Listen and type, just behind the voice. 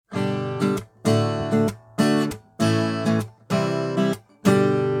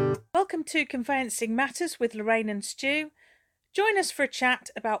Welcome to Conveyancing Matters with Lorraine and Stu. Join us for a chat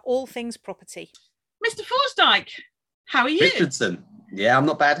about all things property. Mr. Forsdyke, how are you? Richardson. Yeah, I'm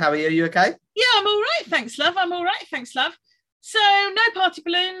not bad. How are you? You okay? Yeah, I'm all right. Thanks, love. So, no party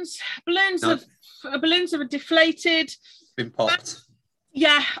balloons. Balloons have deflated. Been popped.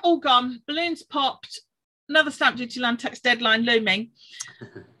 Yeah, all gone. Balloons popped. Another stamp duty land tax deadline looming.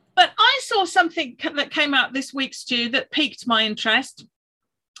 But I saw something that came out this week, Stu, that piqued my interest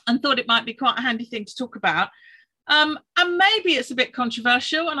and thought it might be quite a handy thing to talk about. And maybe it's a bit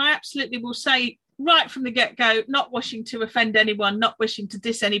controversial, and I absolutely will say right from the get-go, not wishing to offend anyone, not wishing to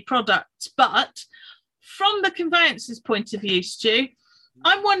diss any products, but from the conveyancer's point of view, Stu,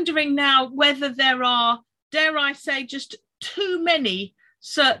 I'm wondering now whether there are, dare I say, just too many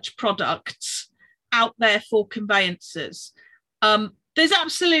search products out there for conveyancers. There's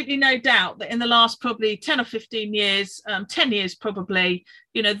absolutely no doubt that in the last probably 10 or 15 years, 10 years probably,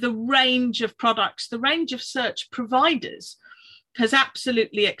 the range of products, the range of search providers has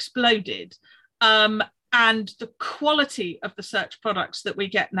absolutely exploded. And the quality of the search products that we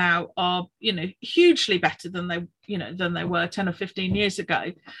get now are, hugely better than they were 10 or 15 years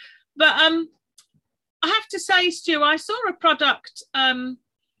ago. But I have to say, Stu, I saw a product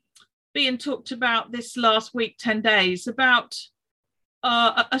being talked about this last week, 10 days, about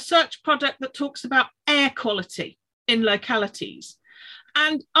a search product that talks about air quality in localities.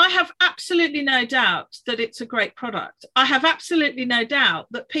 And I have absolutely no doubt that it's a great product. I have absolutely no doubt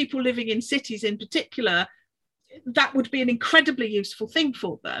that people living in cities in particular, that would be an incredibly useful thing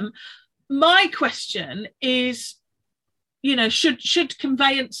for them. My question is, should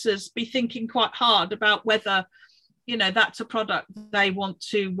conveyancers be thinking quite hard about whether, that's a product they want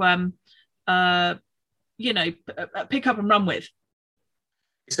to, pick up and run with?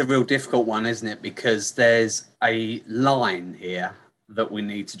 It's a real difficult one, isn't it? Because there's a line here that we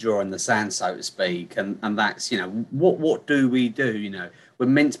need to draw in the sand, so to speak, and that's, what do we do? We're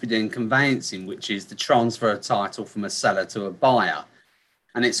meant to be doing conveyancing, which is the transfer of title from a seller to a buyer,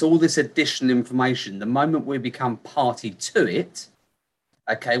 and it's all this additional information. The moment we become party to it,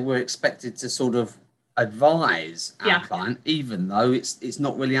 okay, we're expected to sort of advise our client, even though it's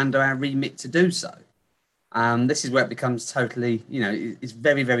not really under our remit to do so. This is where it becomes totally, it's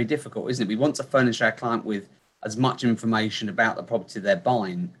very, very difficult, isn't it? We want to furnish our client with as much information about the property they're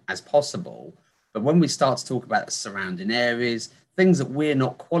buying as possible. But when we start to talk about the surrounding areas, things that we're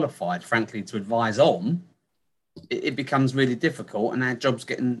not qualified, frankly, to advise on, it becomes really difficult, and our job's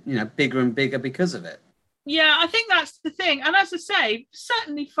getting, bigger and bigger because of it. Yeah, I think that's the thing. And as I say,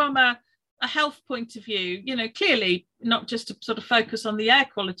 certainly from a health point of view, clearly not just to sort of focus on the air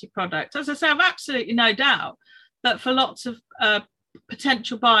quality product. As I say, I've absolutely no doubt that for lots of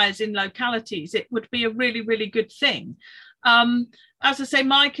potential buyers in localities, it would be a really, really good thing. As I say,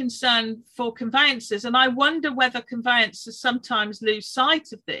 my concern for conveyancers, and I wonder whether conveyancers sometimes lose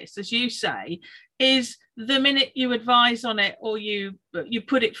sight of this, as you say, is the minute you advise on it or you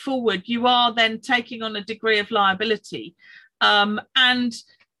put it forward, you are then taking on a degree of liability. And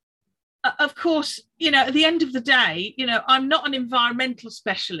of course, at the end of the day, I'm not an environmental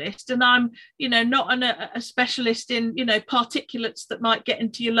specialist, and I'm, not a specialist in, particulates that might get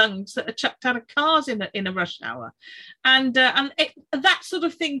into your lungs that are chucked out of cars in a rush hour. And that sort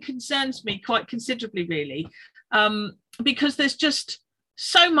of thing concerns me quite considerably, really, because there's just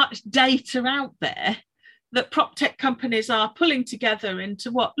so much data out there that prop tech companies are pulling together into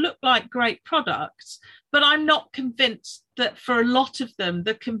what look like great products. But I'm not convinced that for a lot of them,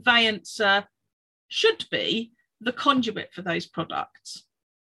 the conveyancer should be the conduit for those products.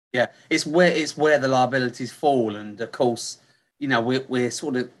 Yeah, it's where the liabilities fall. And of course, we're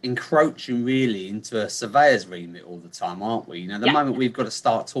sort of encroaching really into a surveyor's remit all the time, aren't we? The moment we've got to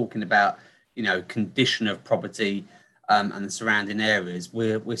start talking about, condition of property and the surrounding areas,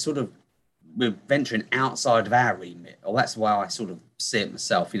 we're venturing outside of our remit, or that's why I sort of see it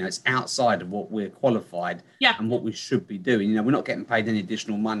myself. It's outside of what we're qualified and what we should be doing. We're not getting paid any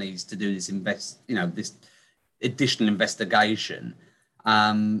additional monies to do this this additional investigation.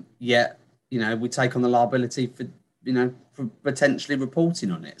 Yet, we take on the liability for potentially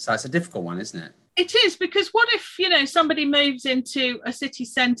reporting on it. So it's a difficult one, isn't it? It is, because what if, somebody moves into a city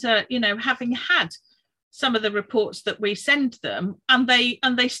centre, having had some of the reports that we send them, and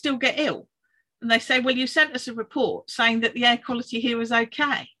they still get ill. And they say, well, you sent us a report saying that the air quality here was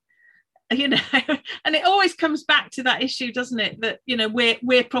okay. And it always comes back to that issue, doesn't it? That,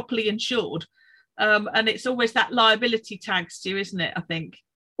 we're properly insured. And it's always that liability tag, Stu, isn't it? I think.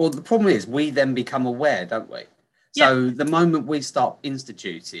 Well, the problem is we then become aware, don't we? So the moment we start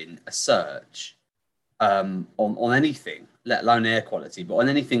instituting a search, on anything, let alone air quality, but on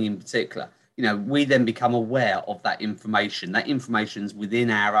anything in particular, we then become aware of that information. That information's within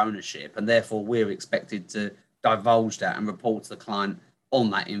our ownership, and therefore we're expected to divulge that and report to the client on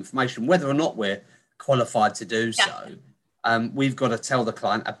that information, whether or not we're qualified to do so. We've got to tell the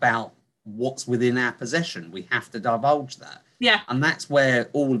client about what's within our possession. We have to divulge that. Yeah. And that's where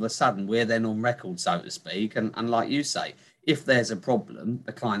all of a sudden we're then on record, so to speak. And like you say, if there's a problem,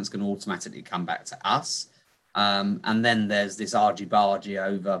 the client's going to automatically come back to us. And then there's this argy-bargy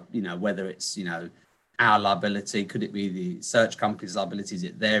over, whether it's, our liability, could it be the search company's liability? Is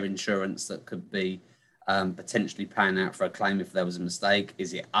it their insurance that could be potentially paying out for a claim if there was a mistake?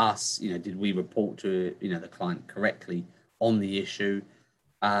 Is it us? Did we report to, the client correctly on the issue?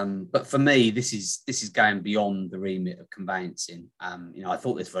 But for me, this is going beyond the remit of conveyancing. I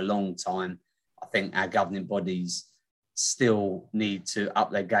thought this for a long time. I think our governing bodies still need to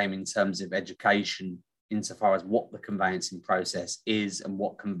up their game in terms of education insofar as what the conveyancing process is and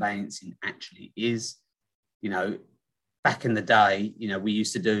what conveyancing actually is. Back in the day, we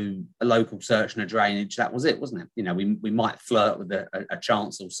used to do a local search and a drainage. That was it, wasn't it? We might flirt with a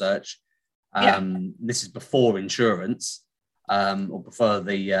chancel search. This is before insurance, or before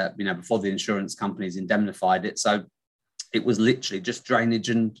the insurance companies indemnified it. So it was literally just drainage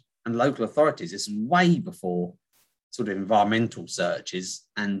and local authorities. This is way before sort of environmental searches,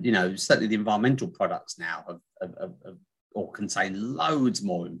 and certainly the environmental products now have or contain loads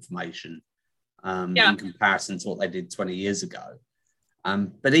more information in comparison to what they did 20 years ago.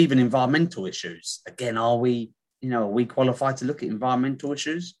 But even environmental issues, again, are we qualified to look at environmental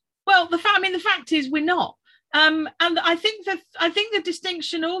issues? Well, the fact is we're not. And I think the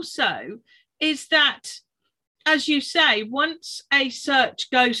distinction also is that, as you say, once a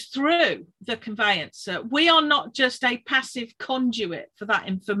search goes through the conveyancer, we are not just a passive conduit for that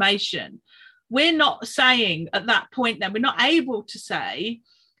information. We're not saying at that point then, we're not able to say,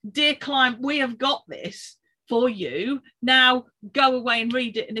 dear client, we have got this for you. Now go away and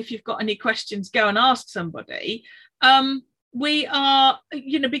read it. And if you've got any questions, go and ask somebody. We are,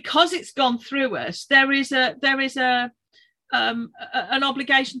 because it's gone through us, there is an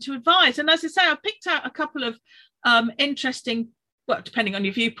obligation to advise. And as I say, I picked out a couple of interesting, well, depending on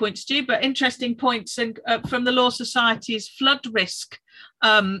your viewpoints, Stu, but interesting points from the Law Society's flood risk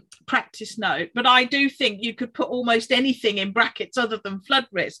practice note. But I do think you could put almost anything in brackets other than flood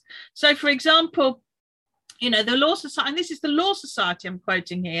risk. So, for example, the Law Society, and this is the Law Society I'm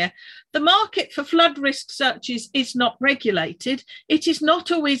quoting here, the market for flood risk searches is not regulated. It is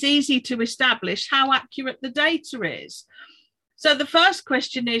not always easy to establish how accurate the data is. So the first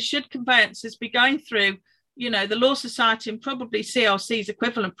question is, should conveyancers be going through, the Law Society and probably CLC's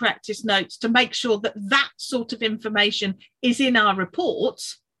equivalent practice notes to make sure that that sort of information is in our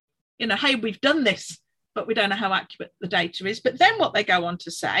reports? Hey, we've done this, but we don't know how accurate the data is. But then what they go on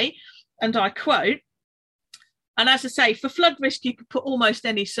to say, and I quote, and as I say, for flood risk, you could put almost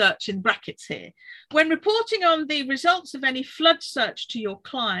any search in brackets here. When reporting on the results of any flood search to your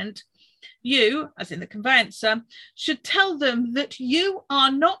client, you, as in the conveyancer, should tell them that you are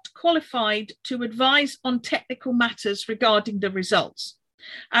not qualified to advise on technical matters regarding the results,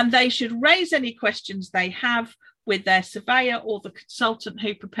 and they should raise any questions they have with their surveyor or the consultant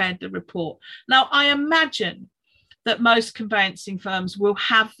who prepared the report. Now, I imagine that most conveyancing firms will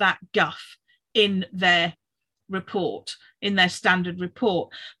have that guff in their report, in their standard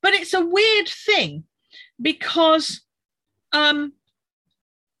report. But it's a weird thing because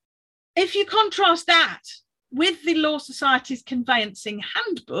if you contrast that with the Law Society's conveyancing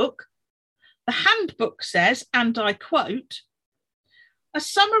handbook, the handbook says, and I quote, a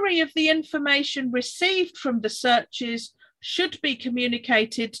summary of the information received from the searches should be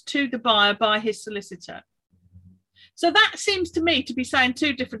communicated to the buyer by his solicitor. So that seems to me to be saying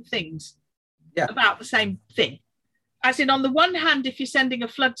two different things about the same thing. As in, on the one hand, if you're sending a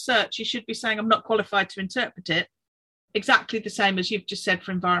flood search, you should be saying, I'm not qualified to interpret it. Exactly the same as you've just said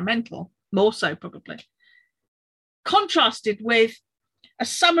for environmental, more so probably. Contrasted with a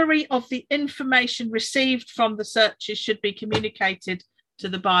summary of the information received from the searches should be communicated to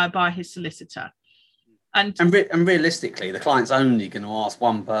the buyer by his solicitor. And realistically, the client's only going to ask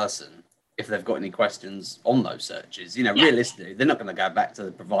one person if they've got any questions on those searches. Realistically, they're not going to go back to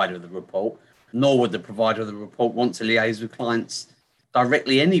the provider of the report, nor would the provider of the report want to liaise with clients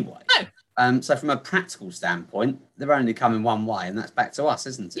directly anyway. No. So from a practical standpoint, they're only coming one way, and that's back to us,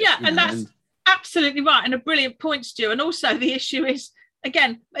 isn't it? Yeah, that's absolutely right, and a brilliant point, Stu. And also the issue is,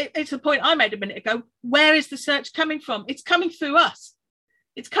 again, it's a point I made a minute ago, where is the search coming from? It's coming through us.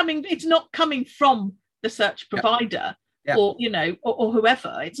 It's not coming from the search provider or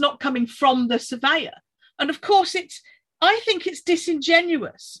whoever. It's not coming from the surveyor. And of course, I think it's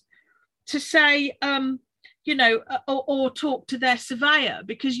disingenuous to say, or talk to their surveyor,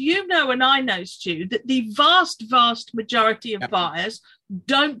 because and I know, Stu, that the vast majority of buyers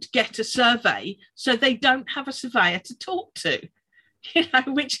don't get a survey, so they don't have a surveyor to talk to.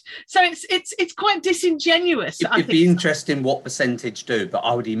 It's quite disingenuous. It'd be interesting what percentage do, but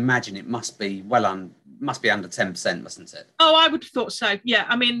I would imagine it must be must be under 10%, mustn't it? Oh, I would have thought so. Yeah,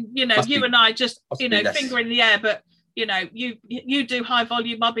 I mean, and I just finger in the air, but you do high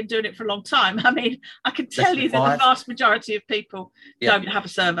volume. I've been doing it for a long time. I mean, I can tell you that the vast majority of people don't have a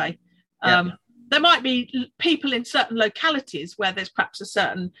survey. There might be people in certain localities where there's perhaps a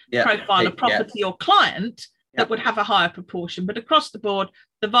certain profile of property or client that would have a higher proportion, but across the board,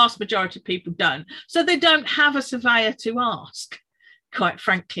 the vast majority of people don't. So they don't have a surveyor to ask, quite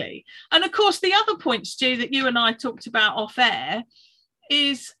frankly. And of course, the other point, Stu, that you and I talked about off air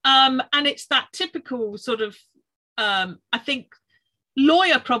is, and it's that typical sort of, I think,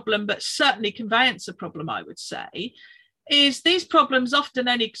 lawyer problem, but certainly conveyancer problem, I would say, is these problems often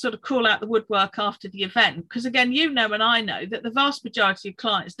only sort of crawl out the woodwork after the event. Because again, and I know that the vast majority of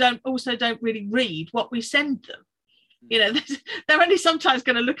clients don't really read what we send them. They're only sometimes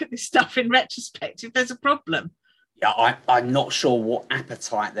going to look at this stuff in retrospect if there's a problem. Yeah, I'm not sure what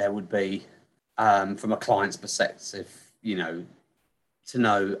appetite there would be from a client's perspective, to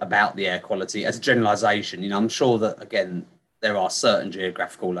know about the air quality as a generalisation. I'm sure that, again, there are certain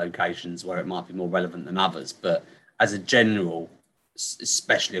geographical locations where it might be more relevant than others, but as a general,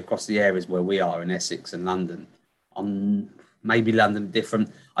 especially across the areas where we are in Essex and London, maybe London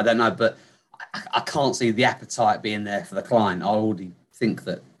different, I don't know, but I can't see the appetite being there for the client. I already think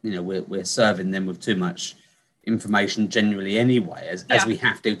that, we're serving them with too much information generally anyway, as we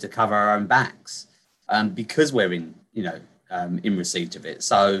have to cover our own backs, because we're in receipt of it.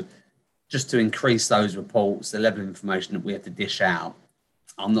 So just to increase those reports, the level of information that we have to dish out,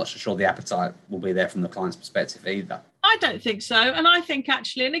 I'm not so sure the appetite will be there from the client's perspective either. I don't think so. And I think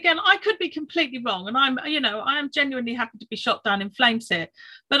actually, and again, I could be completely wrong, and I am genuinely happy to be shot down in flames here.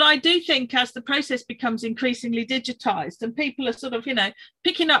 But I do think as the process becomes increasingly digitized and people are sort of,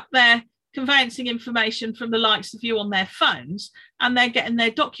 picking up their conveyancing information from the likes of you on their phones, and they're getting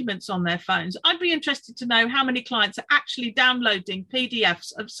their documents on their phones, I'd be interested to know how many clients are actually downloading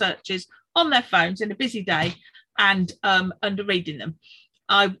PDFs of searches on their phones in a busy day and reading them.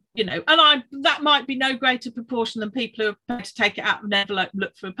 That might be no greater proportion than people who are prepared to take it out of an envelope and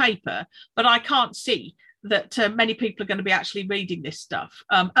look through a paper, but I can't see that many people are going to be actually reading this stuff.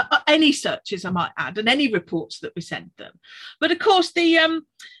 Any searches, I might add, and any reports that we send them. But of course, the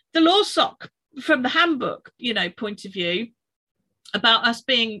LawSoc from the handbook, point of view about us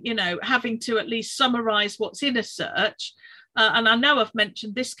being, having to at least summarise what's in a search. And I know I've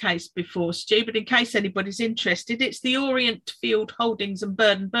mentioned this case before, Stu, but in case anybody's interested, it's the Orient Field Holdings and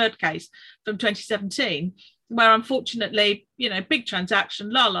Bird case from 2017, where unfortunately, big transaction,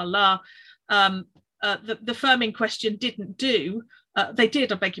 the firm in question didn't do. They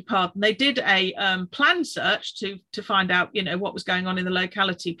did, I beg your pardon, they did a plan search to find out, what was going on in the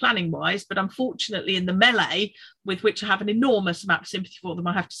locality planning wise. But unfortunately, in the melee, with which I have an enormous amount of sympathy for them,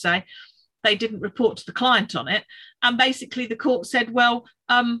 I have to say, they didn't report to the client on it. And basically the court said, well,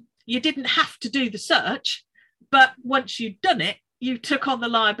 you didn't have to do the search, but once you'd done it, you took on the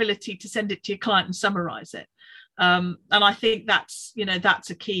liability to send it to your client and summarise it. And I think that's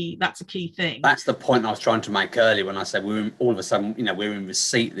a key thing. That's the point I was trying to make earlier when I said all of a sudden, we're in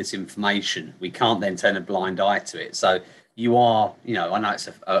receipt of this information. We can't then turn a blind eye to it. So you are, I know it's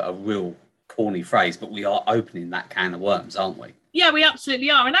a real corny phrase, but we are opening that can of worms, aren't we? Yeah, we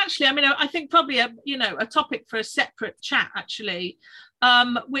absolutely are. And actually, I think probably a topic for a separate chat, actually,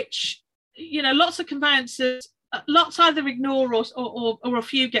 which, lots of conveyancers, lots either ignore or a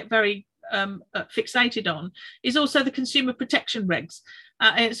few get very fixated on, is also the consumer protection regs.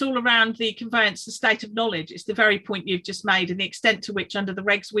 It's all around the conveyancer state of knowledge. It's the very point you've just made, and the extent to which under the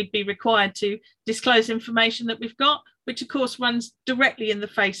regs we'd be required to disclose information that we've got, which of course runs directly in the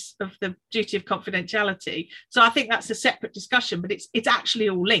face of the duty of confidentiality. So I think that's a separate discussion, but it's actually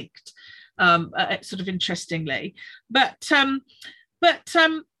all linked, sort of interestingly. But one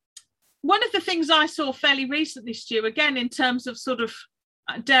of the things I saw fairly recently, Stu, again in terms of sort of,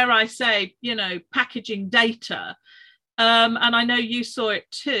 dare I say, packaging data, and I know you saw it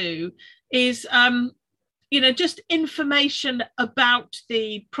too, is just information about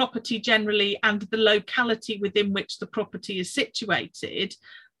the property generally and the locality within which the property is situated.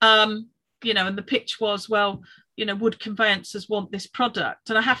 And the pitch was, well, would conveyancers want this product?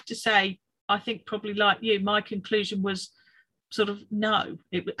 And I have to say, I think probably like you, my conclusion was sort of know.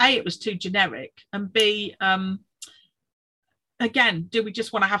 It was too generic, and B, again, do we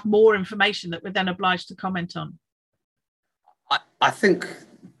just want to have more information that we're then obliged to comment on? I think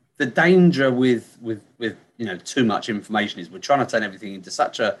the danger with too much information is we're trying to turn everything into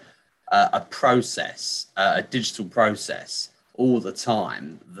such a process, a digital process all the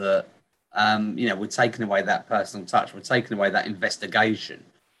time that we're taking away that personal touch, we're taking away that investigation,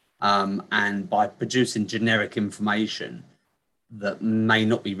 and by producing generic information that may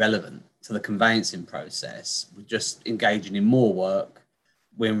not be relevant to the conveyancing process, we're just engaging in more work.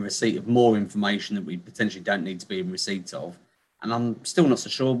 We're in receipt of more information that we potentially don't need to be in receipt of. And I'm still not so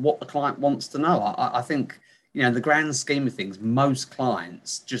sure what the client wants to know. I think, in the grand scheme of things, most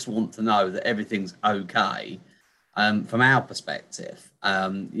clients just want to know that everything's okay. From our perspective,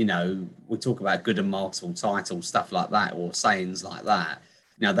 we talk about good and marketable titles, stuff like that, or sayings like that.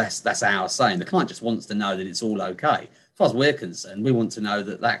 That's our saying. The client just wants to know that it's all okay. As far as we're concerned, we want to know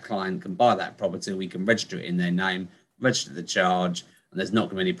that that client can buy that property, we can register it in their name, register the charge, and there's not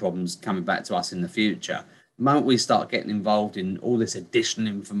going to be any problems coming back to us in the future. The moment we start getting involved in all this additional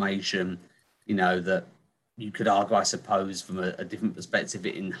information, that you could argue, I suppose, from a different perspective,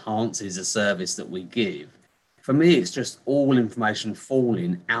 it enhances a service that we give. For me, it's just all information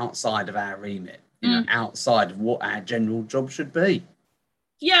falling outside of our remit, outside of what our general job should be.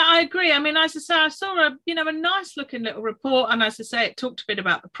 Yeah, I agree. I mean, as I say, I saw a nice looking little report. And as I say, it talked a bit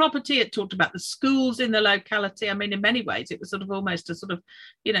about the property. It talked about the schools in the locality. I mean, in many ways, it was sort of almost a sort of,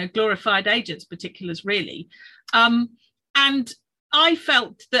 glorified agents particulars, really. And I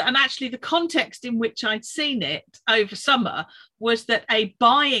felt that, and actually the context in which I'd seen it over summer was that a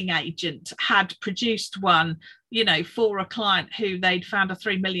buying agent had produced one, for a client who they'd found a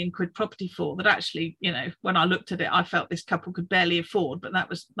 £3 million property for, that actually, when I looked at it, I felt this couple could barely afford, but that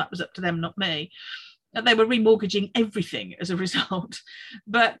was up to them, not me. And they were remortgaging everything as a result.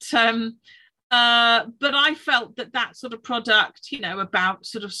 But I felt that sort of product, about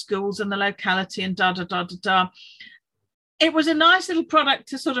sort of schools and the locality and it was a nice little product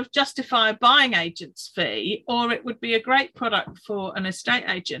to sort of justify a buying agent's fee, or it would be a great product for an estate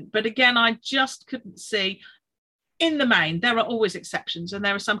agent. But again, I just couldn't see. In the main, there are always exceptions, and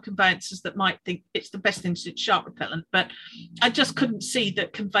there are some conveyancers that might think it's the best thing to do, shark repellent, but I just couldn't see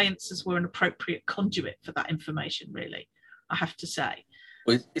that conveyancers were an appropriate conduit for that information, really, I have to say.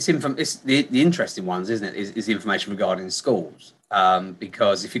 Well, it's the interesting ones, isn't it, is the information regarding schools,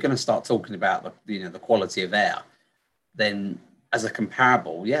 because if you're going to start talking about the quality of air, then as a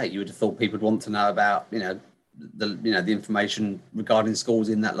comparable, you would have thought people would want to know about, the information regarding schools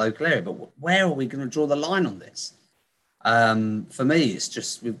in that local area. But where are we going to draw the line on this? For me, it's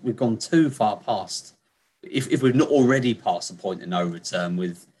just we've gone too far past. If we've not already passed the point of no return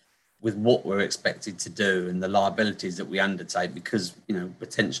with what we're expected to do and the liabilities that we undertake, because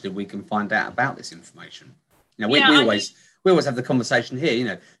potentially we can find out about this information. We always have the conversation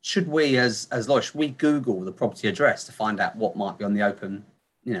here. Should we as lawyers, should we Google the property address to find out what might be on the open,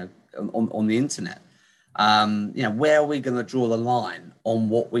 on the internet? Where are we going to draw the line on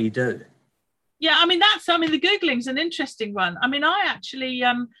what we do? Yeah, I mean, the Googling's an interesting one. I mean, I actually,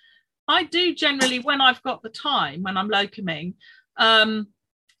 I do generally, when I've got the time, when I'm locuming,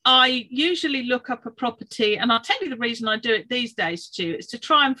 I usually look up a property, and I'll tell you the reason I do it these days, Stu, is to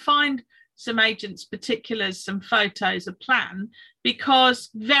try and find some agents' particulars, some photos, a plan, because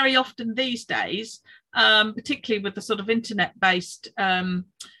very often these days, particularly with the sort of internet-based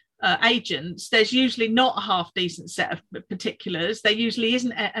agents, there's usually not a half decent set of particulars. There usually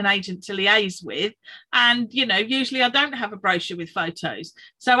isn't an agent to liaise with, and usually I don't have a brochure with photos.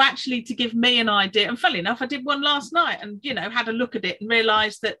 So actually, to give me an idea, and funnily enough, I did one last night, and had a look at it and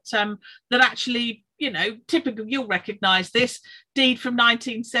realised that that actually, typical, you'll recognise this deed from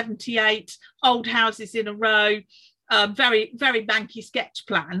 1978, old houses in a row. Very, very banky sketch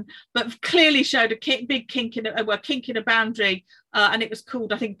plan, but clearly showed a big kink in a boundary, and it was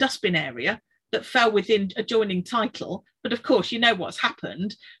called, I think, Dustbin Area, that fell within adjoining title. But of course, what's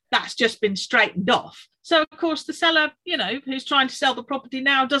happened. That's just been straightened off. So of course, the seller, who's trying to sell the property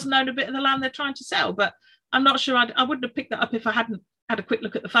now, doesn't own a bit of the land they're trying to sell. But I'm not sure I wouldn't have picked that up if I hadn't had a quick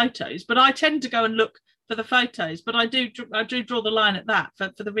look at the photos. But I tend to go and look for the photos, but I do draw the line at that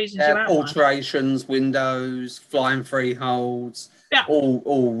for the reasons you outlined. Alterations, windows, flying freeholds,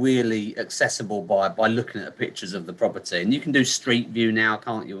 all really accessible by looking at the pictures of the property. And you can do street view now,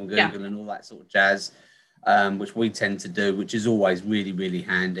 can't you, on Google and all that sort of jazz, which we tend to do, which is always really, really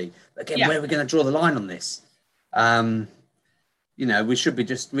handy. But again, where are we going to draw the line on this? We should be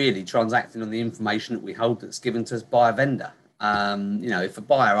just really transacting on the information that we hold that's given to us by a vendor. If a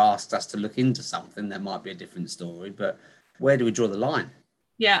buyer asks us to look into something, that might be a different story. But where do we draw the line?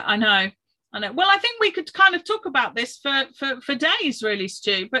 Yeah, I know. Well, I think we could kind of talk about this for days, really,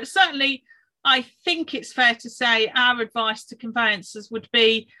 Stu. But certainly, I think it's fair to say our advice to conveyancers would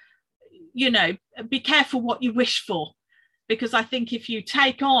be, be careful what you wish for, because I think if you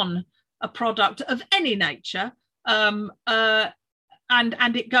take on a product of any nature and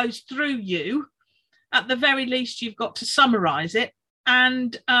it goes through you, at the very least, you've got to summarise it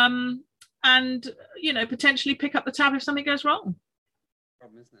and potentially pick up the tab if something goes wrong.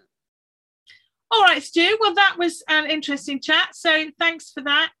 Problem, isn't it? All right, Stu. Well, that was an interesting chat. So thanks for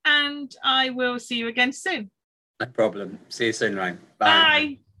that. And I will see you again soon. No problem. See you soon, Lorraine.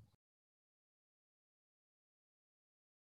 Bye.